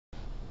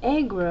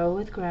egg roll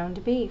with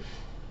ground beef.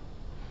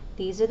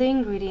 These are the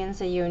ingredients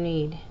that you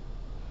need: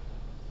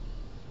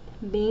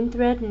 bean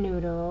thread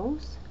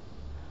noodles,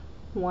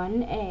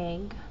 1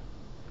 egg,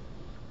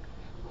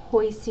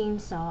 hoisin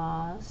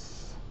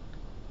sauce,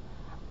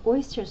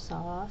 oyster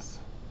sauce,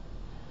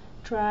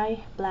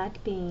 dry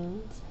black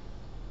beans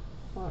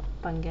or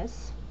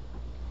fungus,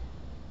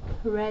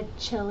 red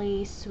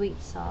chili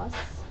sweet sauce,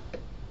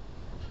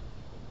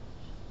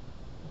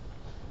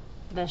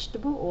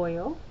 vegetable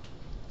oil,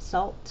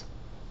 salt,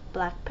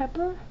 black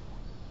pepper,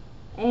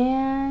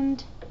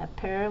 and a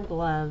pair of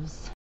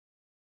gloves.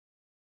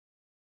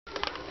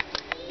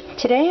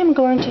 Today I'm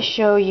going to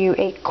show you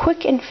a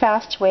quick and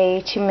fast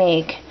way to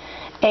make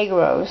egg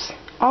rolls.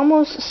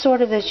 Almost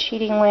sort of a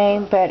cheating way,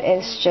 but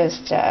it's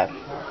just,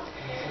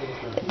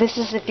 this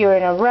is if you're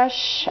in a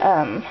rush.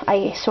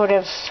 I sort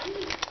of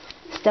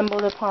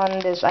stumbled upon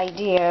this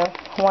idea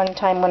one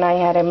time when I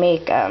had to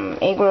make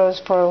egg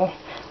rolls for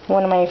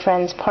one of my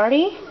friend's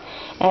party,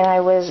 and I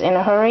was in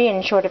a hurry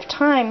and short of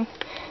time,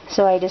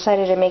 so I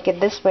decided to make it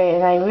this way,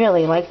 and I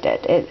really liked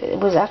it. It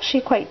was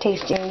actually quite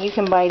tasty. You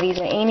can buy these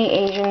in any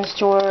Asian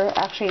store,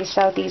 actually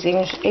Southeast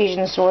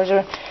Asian stores,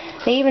 or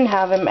they even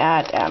have them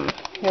at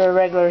your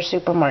regular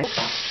supermarket.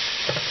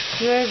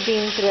 Your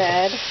bean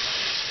thread,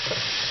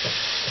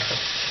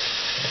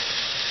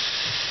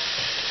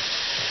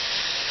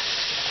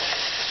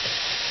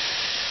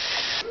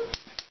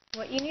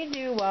 what you need to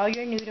do while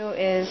your noodle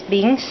is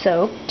being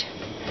soaked,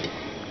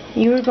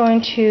 you're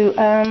going to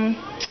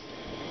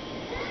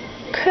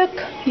cook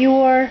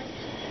your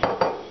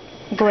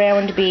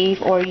ground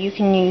beef, or you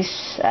can use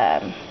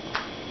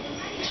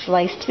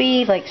sliced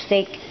beef, like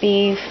steak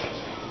beef,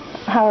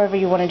 however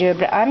you want to do it,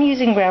 but I'm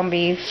using ground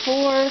beef.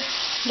 For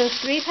those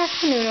 3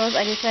 packs of noodles,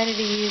 I decided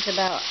to use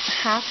about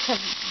half of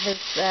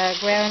this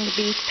ground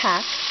beef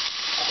pack.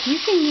 You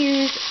can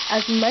use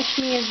as much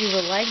meat as you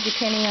would like,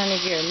 depending on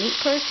if you're a meat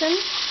person.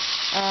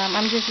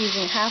 I'm just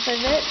using half of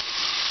it.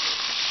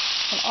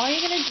 And all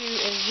you're going to do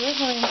is you're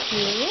going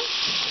to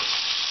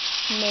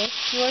make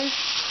your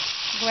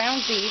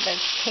ground beef as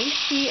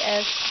tasty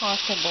as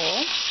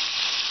possible.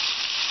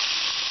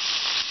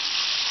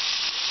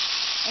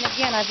 And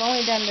again, I've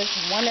only done this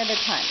one at a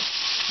time,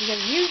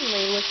 because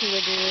usually what you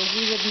would do is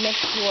you would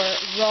mix your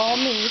raw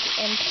meat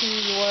into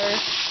your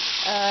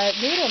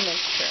noodle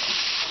mixture.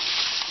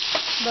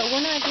 But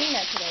we're not doing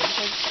that today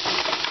because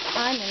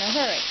I'm in a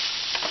hurry.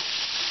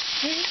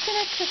 You're just going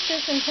to cook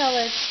this until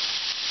it's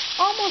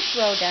almost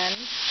well done,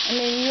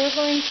 and then you're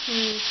going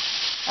to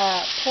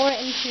pour it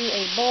into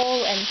a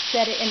bowl and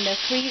set it in the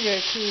freezer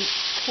to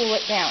cool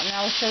it down. And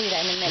I'll show you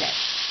that in a minute.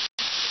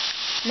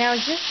 Now,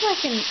 just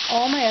like in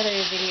all my other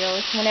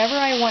videos, whenever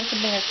I want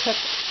something to cook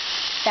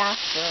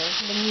faster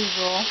than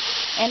usual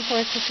and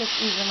for it to cook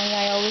evenly,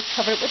 I always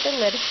cover it with the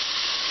lid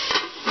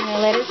and I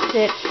let it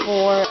sit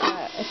for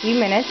a few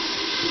minutes.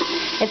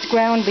 It's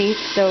ground beef,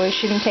 so it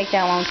shouldn't take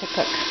that long to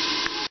cook.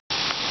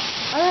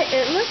 Alright,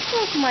 it looks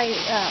like my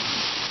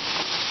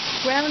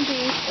ground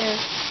beef is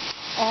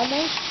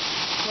almost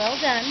well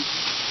done.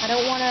 I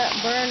don't want to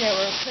burn it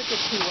or cook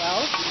it too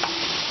well.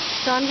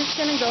 So I'm just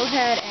going to go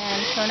ahead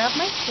and turn up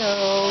my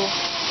stove.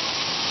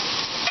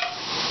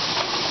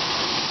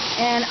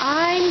 And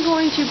I'm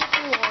going to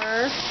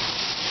pour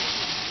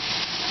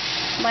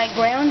my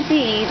ground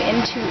beef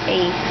into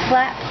a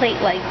flat plate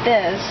like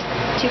this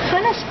to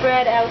kind of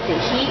spread out the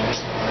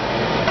heat.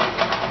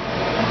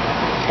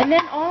 And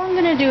then all I'm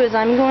going to do is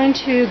I'm going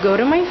to go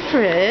to my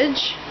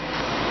fridge.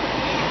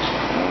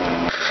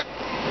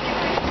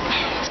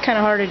 It's kind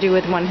of hard to do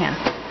with one hand.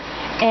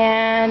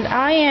 And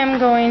I am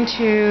going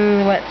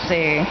to, let's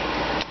see,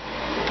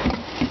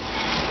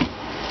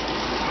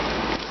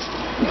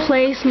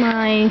 place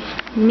my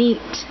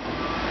meat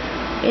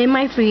in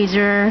my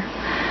freezer.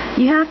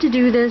 You have to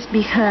do this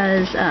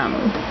because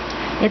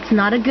it's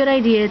not a good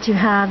idea to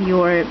have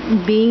your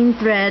bean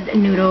thread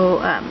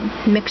noodle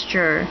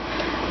mixture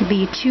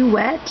be too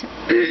wet.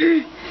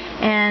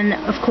 And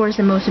of course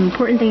the most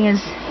important thing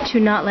is to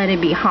not let it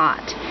be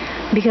hot,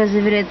 because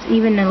if it's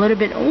even a little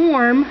bit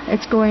warm,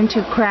 it's going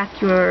to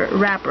crack your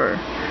wrapper.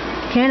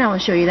 Okay, and I will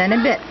show you that in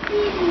a bit.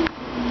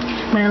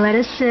 I'm going to let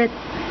it sit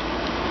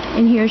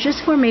in here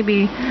just for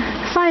maybe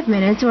 5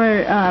 minutes,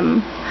 or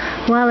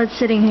while it's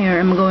sitting here,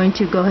 I'm going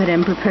to go ahead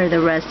and prepare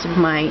the rest of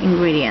my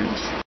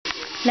ingredients.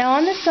 Now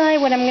on the side,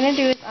 what I'm going to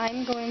do is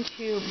I'm going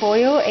to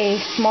boil a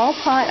small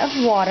pot of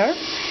water,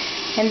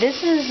 and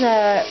this is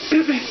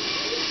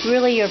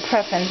really your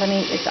preference. I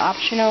mean, it's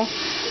optional.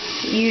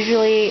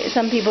 Usually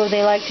some people,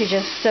 they like to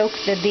just soak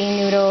the bean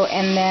noodle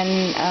and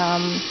then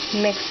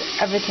mix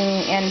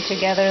everything in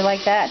together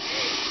like that,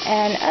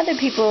 and other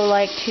people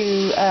like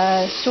to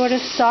sort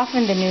of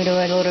soften the noodle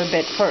a little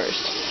bit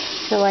first.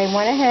 So I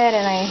went ahead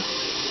and I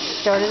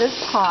started this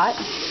pot,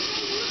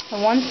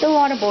 and once the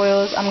water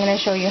boils, I'm going to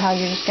show you how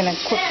you're just going to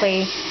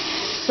quickly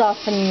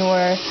soften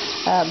your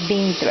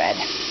bean thread.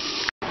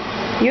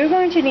 You're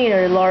going to need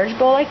a large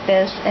bowl like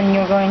this, and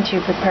you're going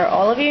to prepare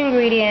all of your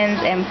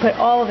ingredients and put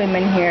all of them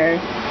in here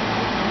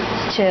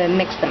to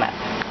mix them up.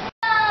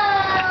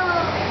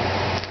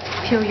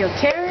 Peel your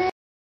carrot.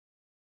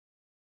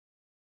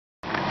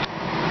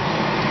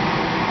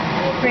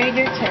 grate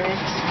your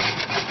carrots.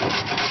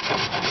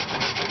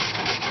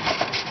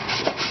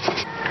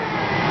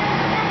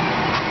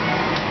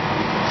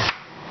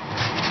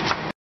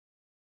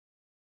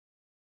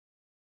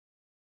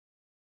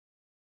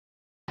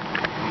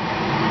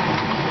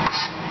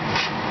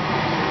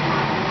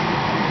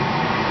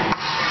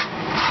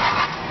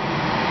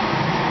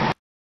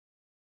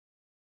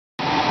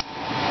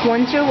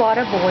 Once your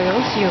water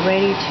boils, you're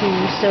ready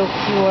to soak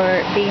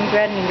your bean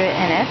bread noodle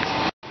in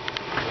it.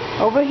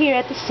 Over here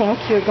at the sink,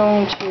 you're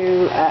going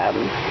to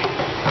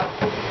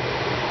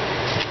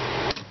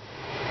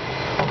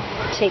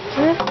take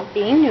your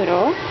bean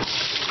noodle,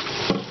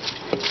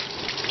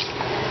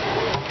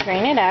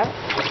 drain it out,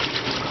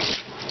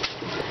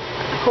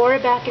 pour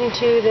it back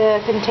into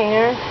the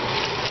container,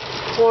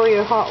 pour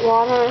your hot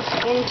water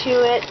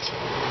into it,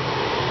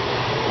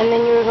 and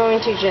then you're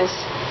going to just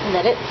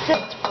let it sit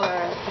for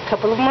a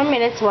couple of more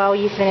minutes while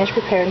you finish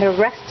preparing the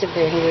rest of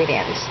the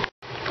ingredients.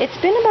 It's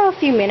been about a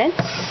few minutes,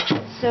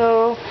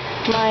 so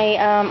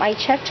I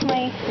checked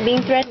my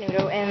bean thread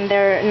noodle and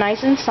they're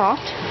nice and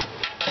soft.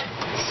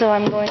 So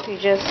I'm going to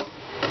just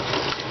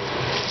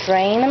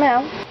drain them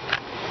out.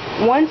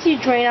 Once you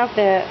drain off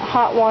the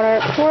hot water,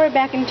 pour it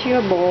back into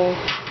your bowl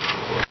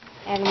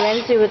and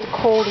rinse it with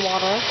cold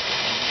water.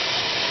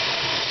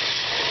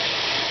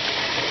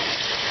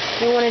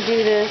 You want to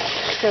do this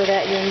so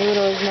that your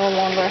noodle is no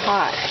longer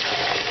hot.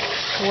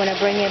 You want to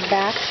bring it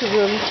back to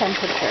room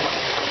temperature.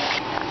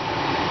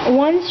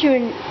 Once your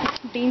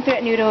bean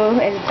thread noodle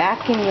is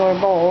back in your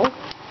bowl,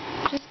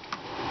 just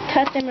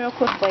cut them real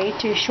quickly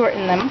to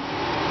shorten them.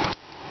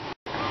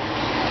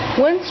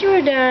 Once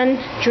you're done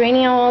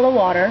draining out all the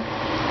water,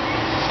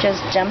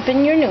 just dump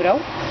in your noodle.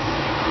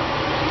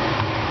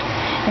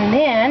 And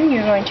then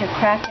you're going to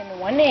crack in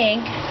 1 egg.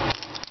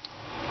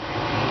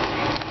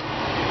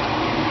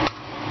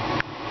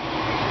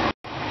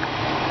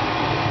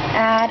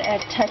 Add a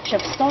touch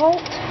of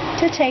salt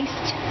to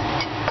taste.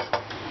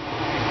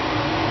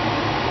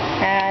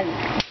 Add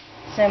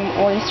some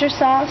oyster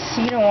sauce.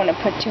 You don't want to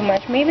put too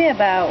much, maybe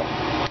about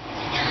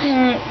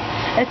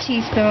a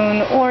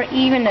teaspoon or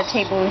even a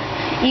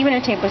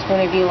tablespoon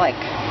if you like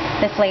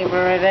the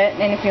flavor of it,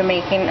 and if you're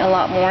making a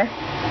lot more.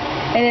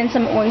 And then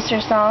some oyster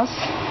sauce.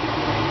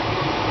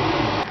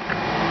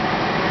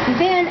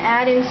 Then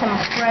add in some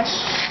fresh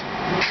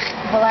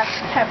black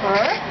pepper.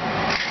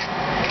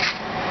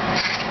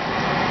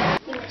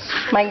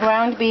 My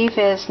ground beef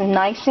is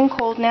nice and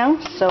cold now,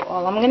 so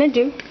all I'm going to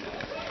do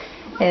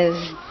is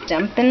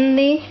dump in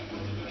the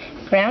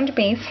ground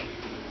beef,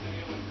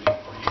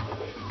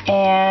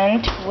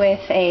 and with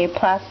a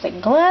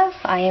plastic glove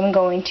I am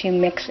going to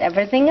mix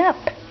everything up.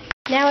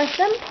 Now at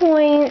some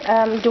point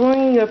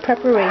during your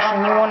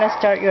preparation you want to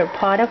start your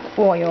pot of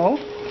oil.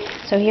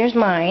 So here's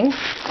mine.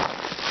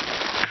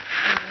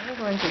 I'm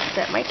going to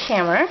set my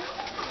camera,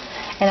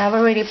 and I've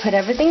already put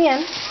everything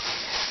in.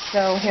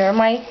 So here's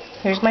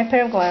my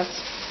pair of gloves.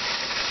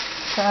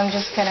 So I'm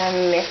just going to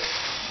mix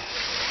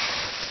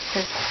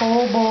this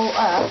whole bowl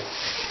up.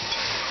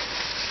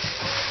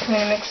 I'm going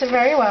to mix it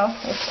very well.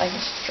 Oops, I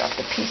just dropped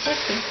a piece of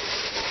beef.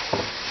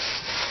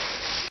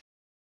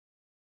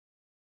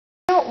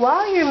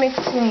 While you're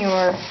mixing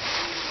your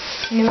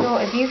noodle,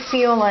 if you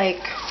feel like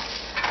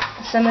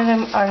some of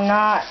them are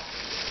not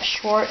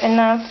short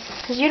enough,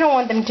 because you don't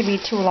want them to be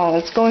too long,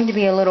 it's going to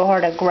be a little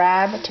hard to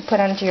grab to put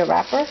onto your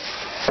wrapper.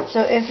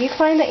 So if you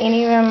find that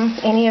any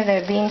of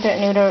the bean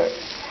thread noodle are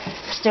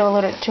still a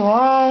little too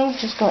long,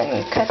 just go ahead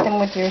and cut them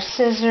with your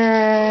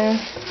scissors,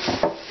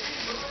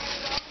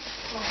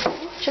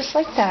 just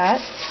like that.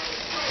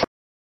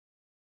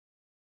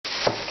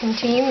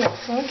 Continue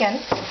mixing again.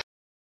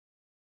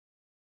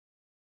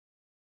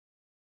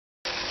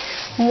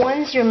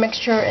 Once your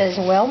mixture is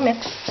well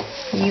mixed,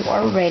 you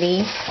are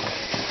ready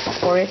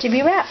for it to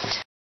be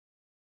wrapped.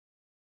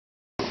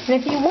 And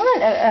if you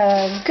want,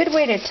 a good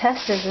way to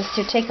test this is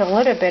to take a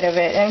little bit of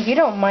it, and if you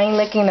don't mind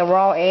licking the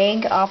raw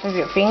egg off of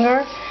your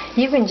finger,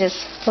 you can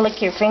just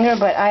lick your finger,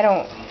 but I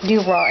don't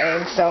do raw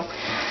eggs. So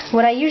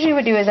what I usually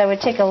would do is I would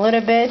take a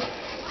little bit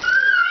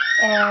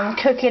and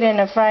cook it in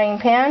a frying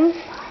pan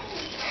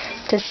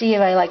to see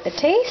if I like the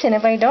taste, and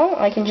if I don't,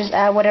 I can just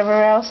add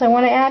whatever else I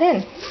want to add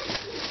in.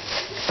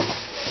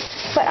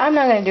 But I'm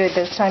not going to do it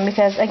this time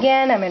because,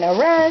 again, I'm in a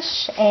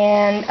rush,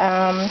 and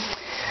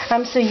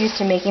I'm so used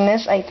to making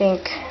this. I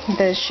think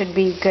this should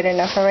be good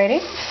enough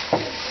already.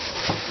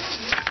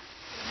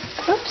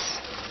 Oops.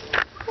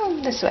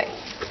 This way.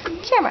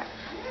 Camera.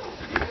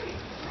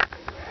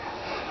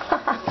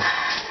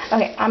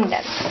 Okay, I'm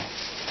done.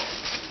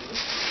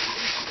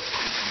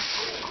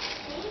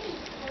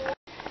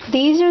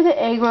 These are the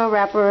egg roll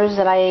wrappers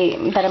that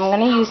I'm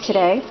going to use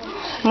today.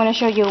 I'm going to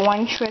show you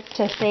one trick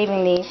to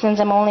saving these, since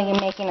I'm only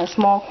making a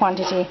small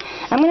quantity.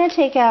 I'm going to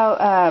take out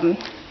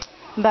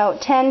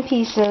about 10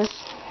 pieces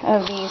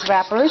of these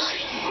wrappers,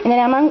 and then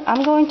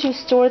I'm going to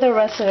store the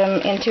rest of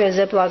them into a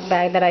Ziploc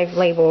bag that I've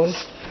labeled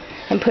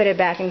and put it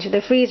back into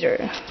the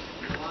freezer.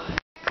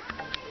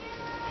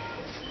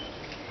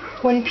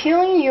 When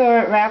peeling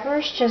your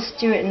wrappers, just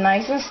do it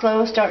nice and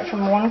slow. Start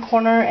from one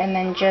corner and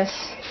then just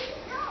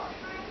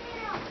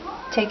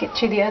take it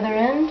to the other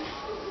end,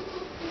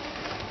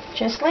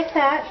 just like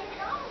that.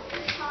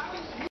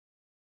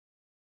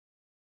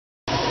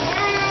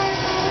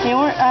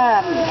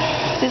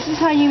 This is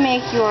how you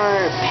make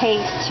your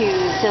paste to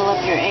seal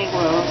up your egg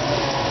rolls.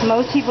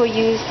 Most people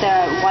use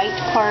the white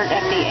part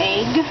of the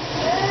egg,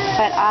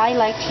 but I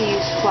like to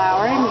use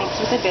flour and mix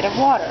with a bit of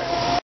water.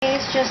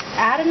 It's just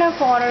add enough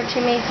water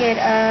to make it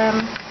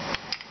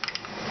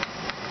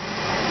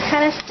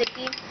kind of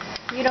sticky.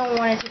 You don't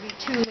want it to be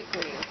too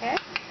liquidy, okay?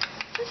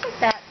 Just like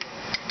that.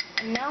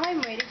 And now I'm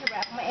ready to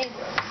wrap my egg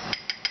rolls.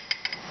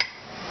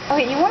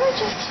 Okay, you want to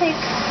just take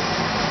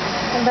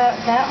about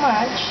that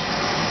much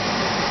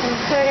and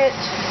put it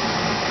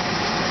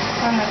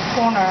on the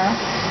corner.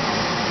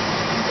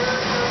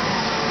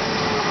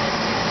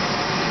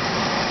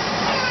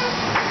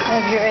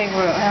 Of your egg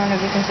roll. I don't know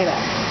if you can see that.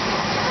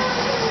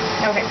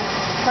 Okay,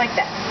 like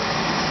that.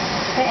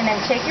 Okay, and then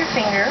take your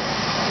finger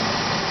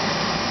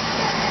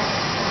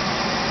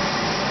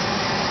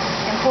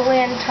and pull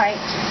in tight,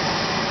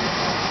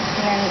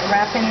 and then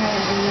wrap in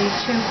the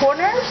two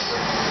corners.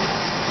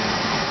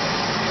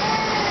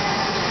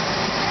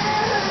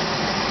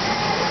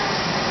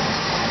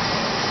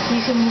 You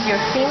can use your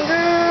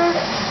finger,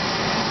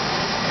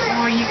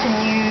 or you can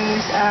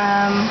use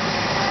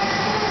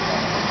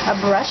a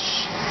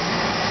brush.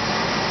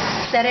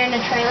 Set it in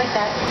a tray like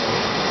that.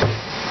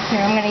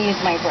 Here, I'm going to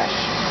use my brush.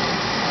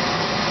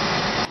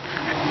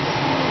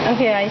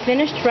 Okay, I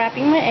finished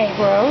wrapping my egg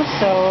rolls,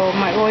 so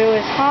my oil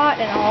is hot,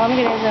 and all I'm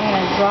going to do is I'm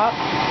going to drop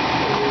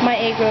my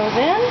egg rolls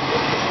in,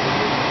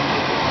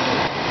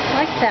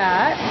 like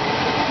that.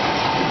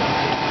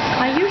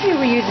 I usually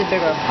will use a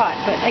bigger pot,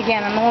 but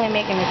again, I'm only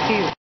making a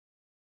few.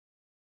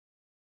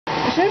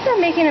 Since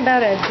I'm making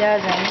about a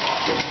dozen,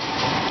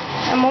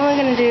 I'm only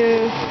going to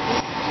do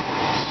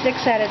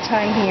 6 at a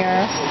time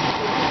here.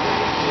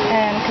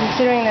 And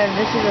considering that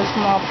this is a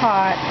small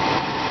pot,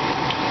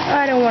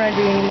 I don't want to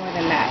do any more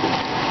than that.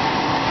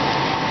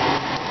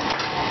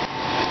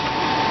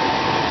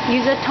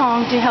 Use a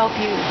tongue to help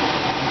you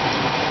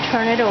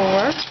turn it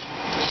over.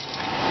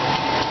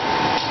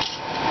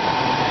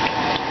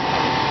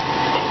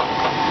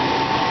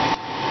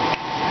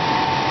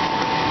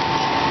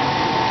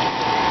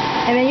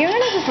 And then you're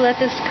going to just let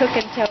this cook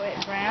until it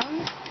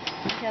browns,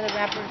 until the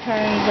wrapper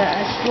turns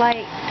a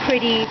slight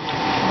pretty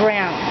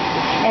brown.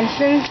 And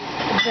since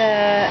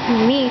the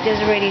meat is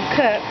already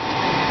cooked,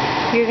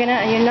 you're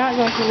not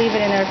going to leave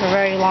it in there for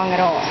very long at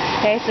all.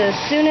 Okay, so as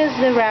soon as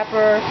the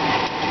wrapper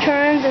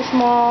turns a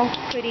small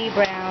pretty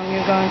brown,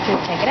 you're going to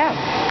take it out.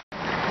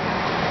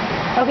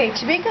 Okay,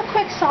 to make a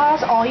quick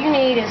sauce, all you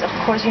need is, of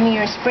course, you need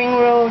your spring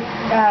roll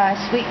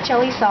sweet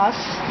chili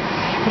sauce,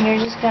 and you're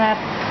just gonna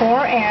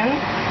pour in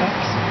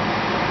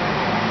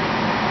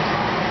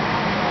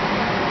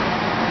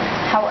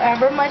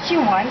however much you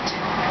want.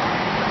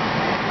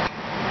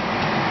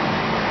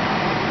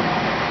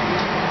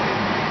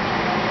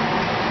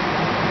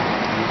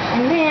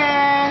 And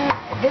then,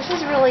 this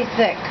is really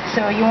thick,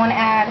 so you want to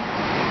add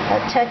a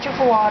touch of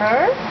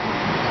water,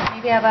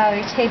 maybe about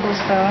a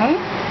tablespoon,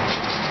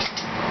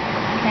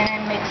 and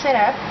then mix it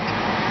up.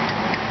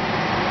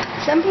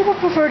 Some people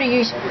prefer to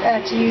use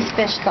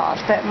fish sauce,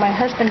 but my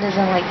husband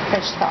doesn't like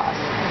fish sauce,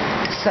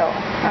 so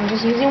I'm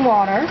just using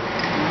water,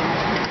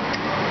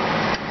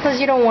 because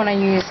you don't want to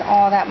use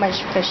all that much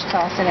fish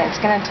sauce in it.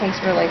 It's going to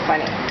taste really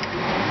funny.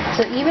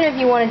 So even if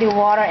you want to do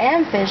water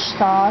and fish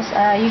sauce,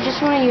 you just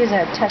want to use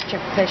a touch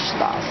of fish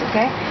sauce,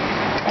 okay?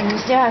 And you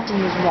still have to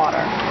use water.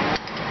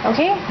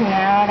 Okay,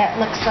 now that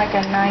looks like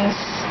a nice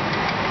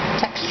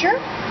texture.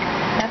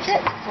 That's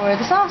it for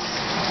the sauce.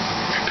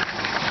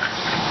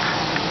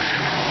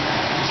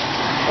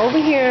 Over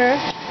here,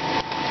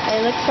 it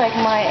looks like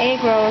my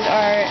egg rolls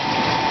are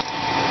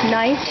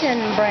nice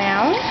and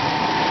brown.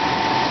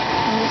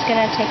 I'm just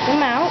going to take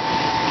them out.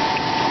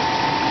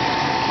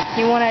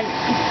 You want to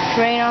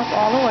drain off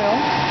all the oil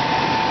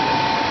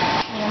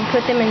and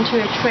put them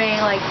into a tray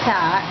like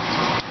that.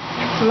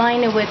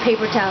 Line it with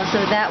paper towel so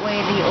that way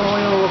the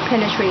oil will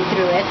penetrate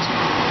through it.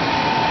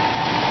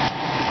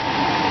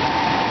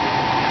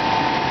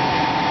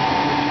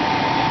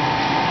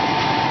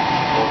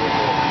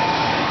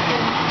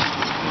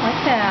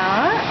 Like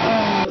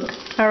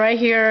that. Alright,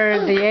 here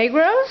are the egg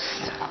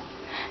rolls.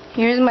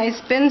 Here's my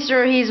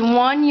Spencer. He's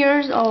 1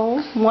 year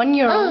old. 1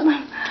 year old.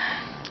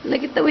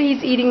 Look at the way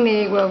he's eating the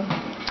egg roll.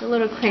 It's a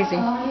little crazy.